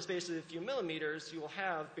over the space of a few millimeters, you will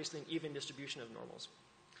have basically an even distribution of normals.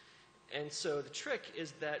 And so the trick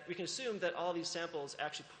is that we can assume that all these samples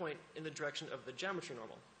actually point in the direction of the geometry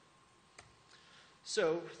normal.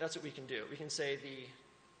 So that's what we can do. We can say the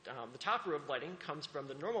top row of lighting comes from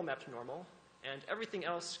the normal mapped normal, and everything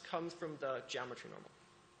else comes from the geometry normal.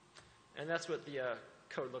 And that's what the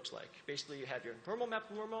code looks like. Basically, you have your normal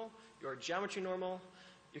mapped normal, your geometry normal,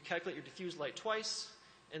 you calculate your diffused light twice,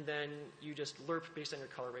 and then you just lerp based on your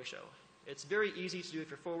color ratio. It's very easy to do if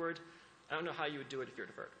you're forward. I don't know how you would do it if you're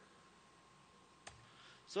divert.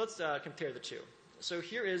 So let's compare the two. So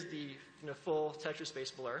here is the full texture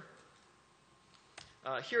space blur.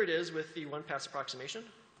 Here it is with the one-pass approximation.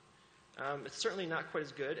 It's certainly not quite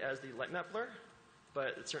as good as the light map blur,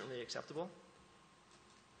 but it's certainly acceptable.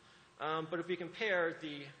 But if we compare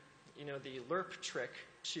the lerp trick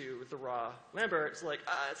to the raw Lambert, it's like,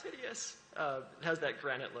 it's hideous. It has that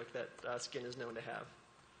granite look that skin is known to have.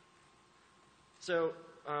 So,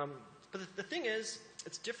 but the thing is,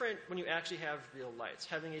 it's different when you actually have real lights.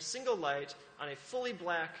 Having a single light on a fully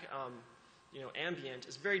black ambient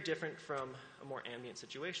is very different from a more ambient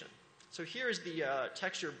situation. So here is the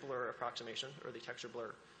texture blur approximation, or the texture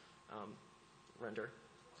blur render.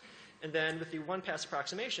 And then with the one-pass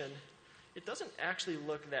approximation, it doesn't actually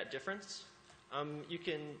look that different. You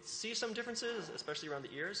can see some differences, especially around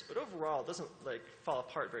the ears, but overall it doesn't fall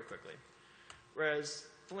apart very quickly. Whereas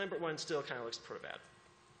the Lambert one still kind of looks proto-bad.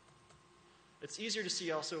 It's easier to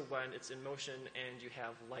see also when it's in motion and you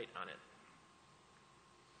have light on it.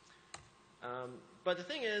 But the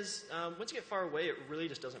thing is, once you get far away, it really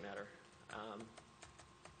just doesn't matter.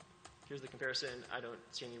 Here's the comparison. I don't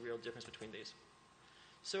see any real difference between these.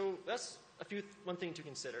 So that's one thing to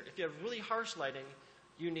consider. If you have really harsh lighting,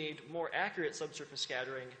 you need more accurate subsurface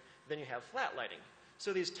scattering than you have flat lighting.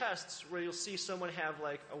 So these tests where you'll see someone have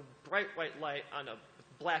a bright white light on a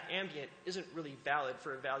black ambient isn't really valid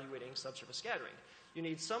for evaluating subsurface scattering. You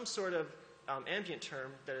need some sort of ambient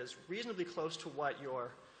term that is reasonably close to what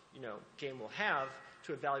your game will have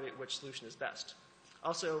to evaluate which solution is best.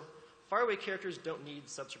 Also, faraway characters don't need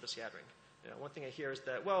subsurface scattering. One thing I hear is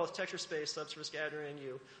that, well, with texture space, subsurface scattering,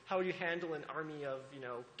 how would you handle an army of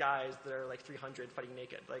guys that are 300 fighting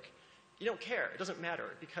naked? You don't care. It doesn't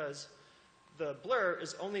matter because the blur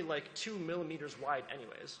is only like 2 millimeters wide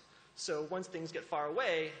anyways. So once things get far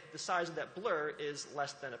away, the size of that blur is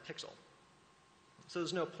less than a pixel. So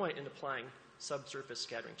there's no point in applying subsurface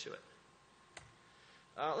scattering to it.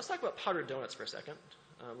 Let's talk about powdered donuts for a second.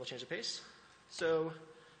 We'll change the pace. So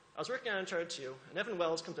I was working on Uncharted 2, and Evan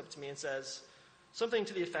Wells comes up to me and says something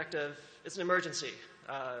to the effect of, "It's an emergency.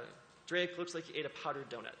 Drake looks like he ate a powdered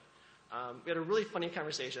donut." We had a really funny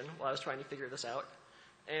conversation while I was trying to figure this out.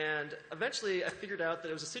 And eventually I figured out that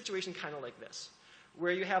it was a situation kind of like this,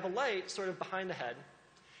 where you have a light sort of behind the head,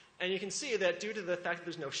 and you can see that due to the fact that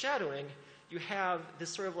there's no shadowing, you have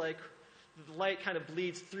this sort of like, the light kind of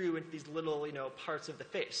bleeds through into these little, parts of the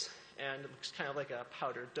face, and it looks kind of like a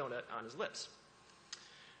powdered donut on his lips.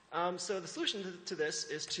 So the solution to this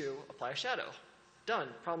is to apply a shadow.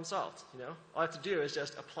 Done, problem solved, All I have to do is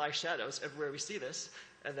just apply shadows everywhere we see this,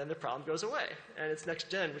 and then the problem goes away. And it's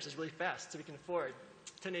next gen, which is really fast, so we can afford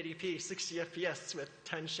 1080p, 60 FPS with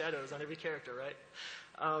 10 shadows on every character, right?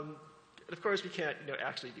 Of course, we can't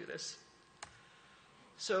actually do this.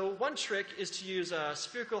 So one trick is to use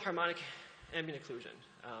spherical harmonic ambient occlusion.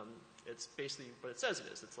 It's basically what it says it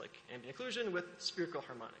is. It's like ambient occlusion with spherical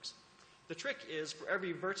harmonics. The trick is for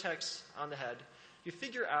every vertex on the head, you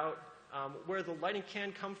figure out where the lighting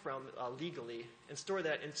can come from legally and store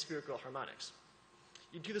that in spherical harmonics.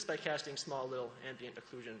 You do this by casting small little ambient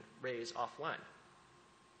occlusion rays offline.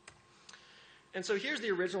 And so here's the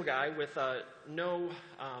original guy with no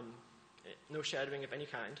shadowing of any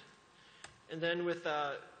kind. And then with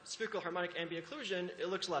spherical harmonic ambient occlusion, it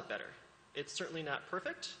looks a lot better. It's certainly not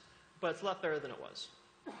perfect, but it's a lot better than it was.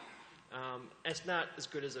 And it's not as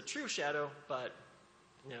good as a true shadow, but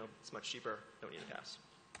it's much cheaper. Don't need a pass.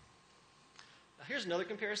 Here's another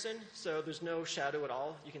comparison. So there's no shadow at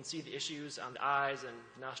all. You can see the issues on the eyes and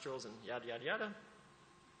the nostrils and yada, yada, yada.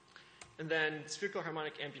 And then spherical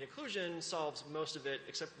harmonic ambient occlusion solves most of it,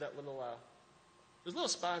 except for that little, there's a little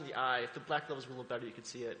spot in the eye. If the black levels were a little better, you could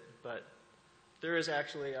see it. But there is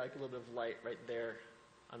actually like a little bit of light right there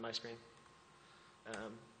on my screen.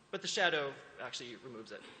 But the shadow actually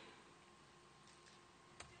removes it.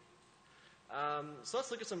 So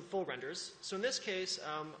let's look at some full renders. So in this case,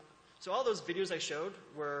 so all those videos I showed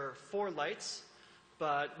were 4 lights,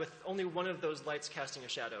 but with only one of those lights casting a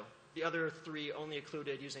shadow. The other 3 only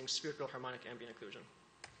occluded using spherical harmonic ambient occlusion.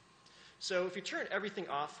 So if you turn everything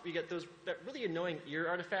off, we get that really annoying ear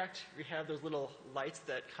artifact. We have those little lights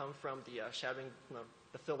that come from the shadowing,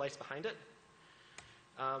 the fill lights behind it.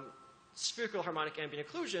 Spherical harmonic ambient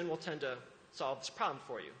occlusion will tend to solve this problem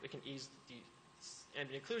for you. It can ease the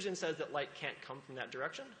ambient occlusion says that light can't come from that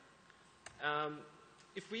direction.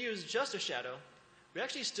 If we use just a shadow, we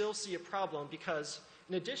actually still see a problem because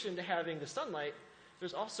in addition to having the sunlight,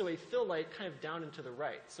 there's also a fill light kind of down and to the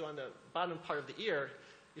right. So on the bottom part of the ear,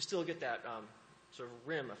 you still get that sort of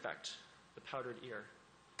rim effect, the powdered ear.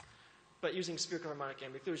 But using spherical harmonic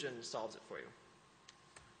ambient occlusion solves it for you.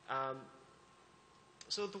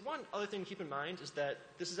 So the one other thing to keep in mind is that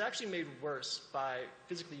this is actually made worse by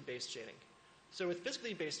physically based shading. So with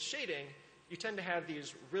physically based shading, you tend to have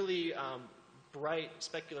these really bright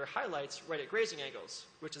specular highlights right at grazing angles,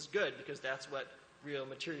 which is good because that's what real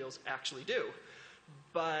materials actually do.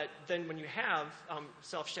 But then when you have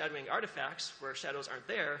self-shadowing artifacts where shadows aren't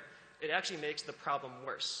there, it actually makes the problem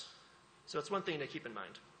worse. So it's one thing to keep in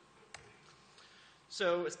mind.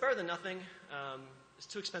 So it's better than nothing. It's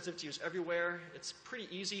too expensive to use everywhere. It's pretty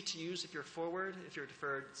easy to use if you're forward. If you're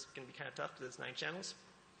deferred, it's going to be kind of tough because it's 9 channels.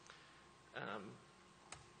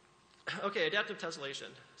 Okay, adaptive tessellation,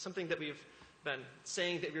 something that we've been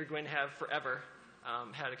saying that we were going to have forever.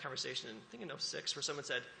 Had a conversation in, I think in 2006, where someone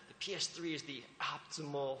said the PS3 is the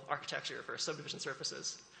optimal architecture for subdivision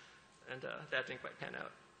surfaces. And that didn't quite pan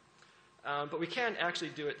out. But we can actually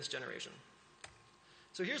do it this generation.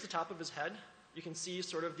 So here's the top of his head. You can see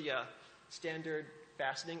sort of the standard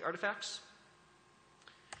faceting artifacts.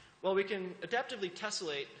 Well, we can adaptively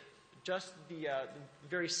tessellate just the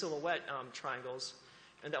very silhouette triangles,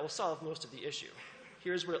 and that will solve most of the issue.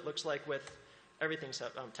 Here's what it looks like with everything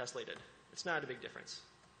tessellated. It's not a big difference.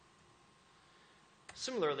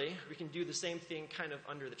 Similarly, we can do the same thing kind of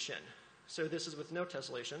under the chin. So this is with no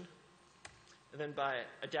tessellation. And then by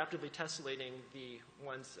adaptively tessellating the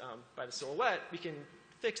ones by the silhouette, we can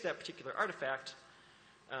fix that particular artifact.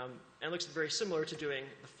 And it looks very similar to doing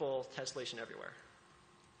the full tessellation everywhere.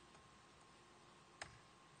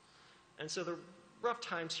 And so the rough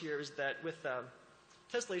times here is that with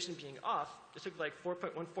tessellation being off, it took like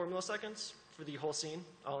 4.14 milliseconds for the whole scene,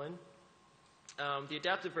 all in. The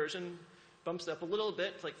adaptive version bumps it up a little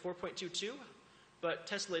bit, to like 4.22, but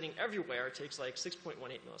tessellating everywhere takes like 6.18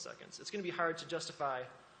 milliseconds. It's going to be hard to justify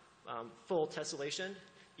full tessellation,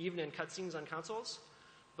 even in cutscenes on consoles.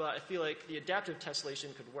 But I feel like the adaptive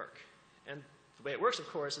tessellation could work. And the way it works, of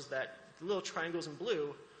course, is that the little triangles in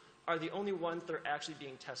blue are the only ones that are actually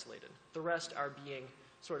being tessellated. The rest are being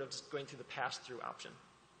sort of just going through the pass-through option.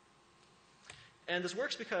 And this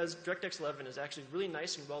works because DirectX 11 is actually really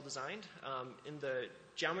nice and well designed. In the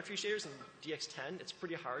geometry shaders in DX10, it's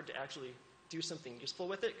pretty hard to actually do something useful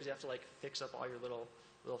with it because you have to like fix up all your little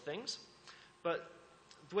things. But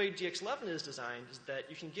the way DX11 is designed is that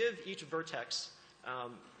you can give each vertex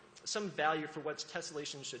some value for what its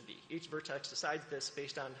tessellation should be. Each vertex decides this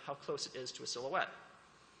based on how close it is to a silhouette.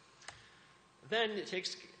 Then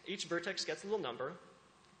each vertex gets a little number,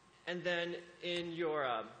 and then in your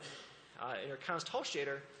const hull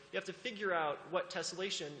shader, you have to figure out what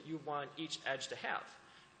tessellation you want each edge to have.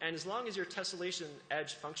 And as long as your tessellation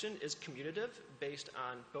edge function is commutative based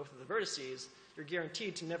on both of the vertices, you're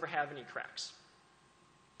guaranteed to never have any cracks.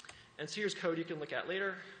 And so here's code you can look at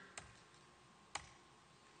later.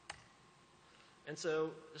 And so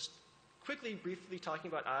just quickly, briefly talking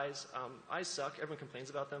about eyes. Eyes suck. Everyone complains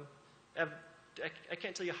about them. I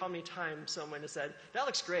can't tell you how many times someone has said, that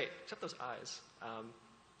looks great, except those eyes.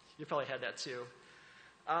 You probably had that too.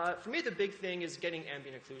 For me, the big thing is getting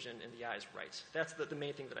ambient occlusion in the eyes right. That's the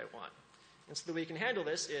main thing that I want. And so the way you can handle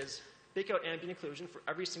this is bake out ambient occlusion for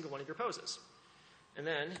every single one of your poses. And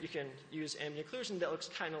then you can use ambient occlusion that looks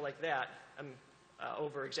kind of like that. I'm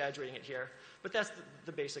over-exaggerating it here, but that's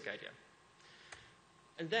the basic idea.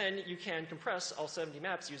 And then you can compress all 70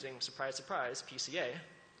 maps using, surprise, surprise, PCA.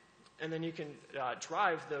 And then you can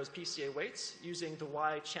drive those PCA weights using the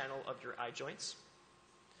Y channel of your eye joints.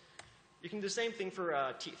 You can do the same thing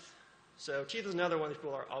for teeth. So teeth is another one that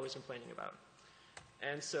people are always complaining about.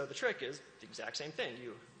 And so the trick is the exact same thing.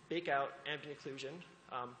 You bake out ambient occlusion.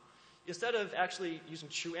 Instead of actually using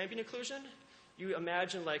true ambient occlusion, you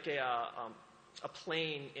imagine like a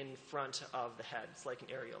plane in front of the head. It's like an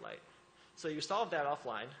area light. So you solve that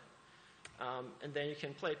offline, and then you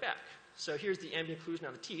can play it back. So here's the ambient occlusion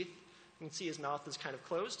on the teeth. You can see his mouth is kind of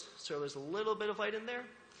closed, so there's a little bit of light in there.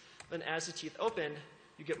 Then as the teeth open,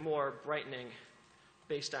 you get more brightening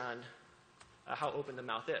based on how open the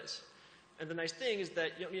mouth is. And the nice thing is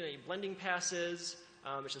that you don't need any blending passes.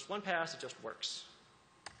 It's just one pass. It just works.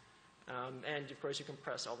 And, of course, you can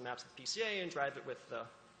compress all the maps with PCA and drive it with the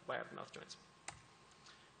wire mouth joints.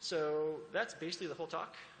 So that's basically the whole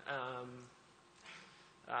talk.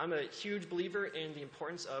 I'm a huge believer in the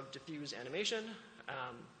importance of diffuse animation,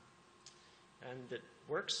 and it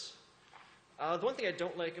works. The one thing I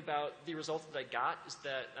don't like about the results that I got is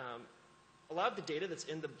that a lot of the data that's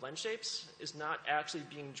in the blend shapes is not actually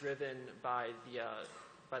being driven by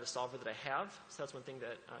the solver that I have. So that's one thing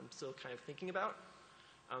that I'm still kind of thinking about.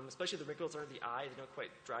 Especially the wrinkles under the eye, they don't quite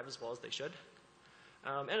drive as well as they should.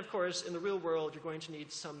 And of course, in the real world, you're going to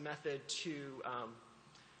need some method to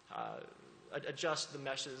adjust the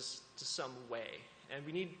meshes to some way. And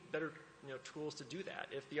we need better tools to do that.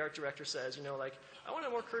 If the art director says, like, I want a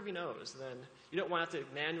more curvy nose, then you don't want to have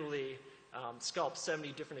to manually sculpt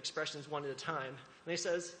 70 different expressions one at a time. And he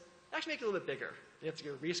says, actually make it a little bit bigger. You have to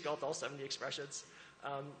go resculpt all 70 expressions.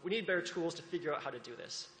 We need better tools to figure out how to do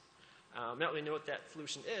this. I don't really know what that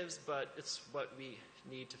solution is, but it's what we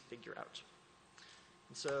need to figure out.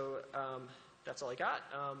 And so that's all I got.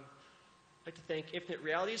 I'd like to thank Infinite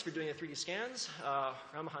Realities for doing the 3D scans.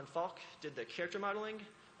 Ramahan Falk did the character modeling.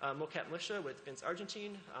 Mocap Militia with Vince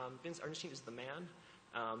Argentine. Vince Argentine is the man.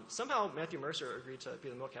 Somehow Matthew Mercer agreed to be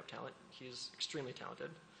the mocap talent. He's extremely talented.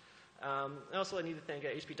 And also I need to thank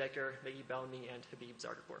HP Diker, Maggie Bellamy, and Habib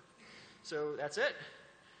Zargarpour. So that's it.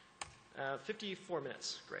 54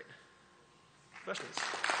 minutes. Great. Questions?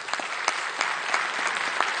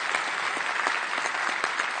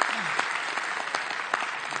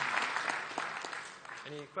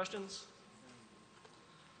 Any questions?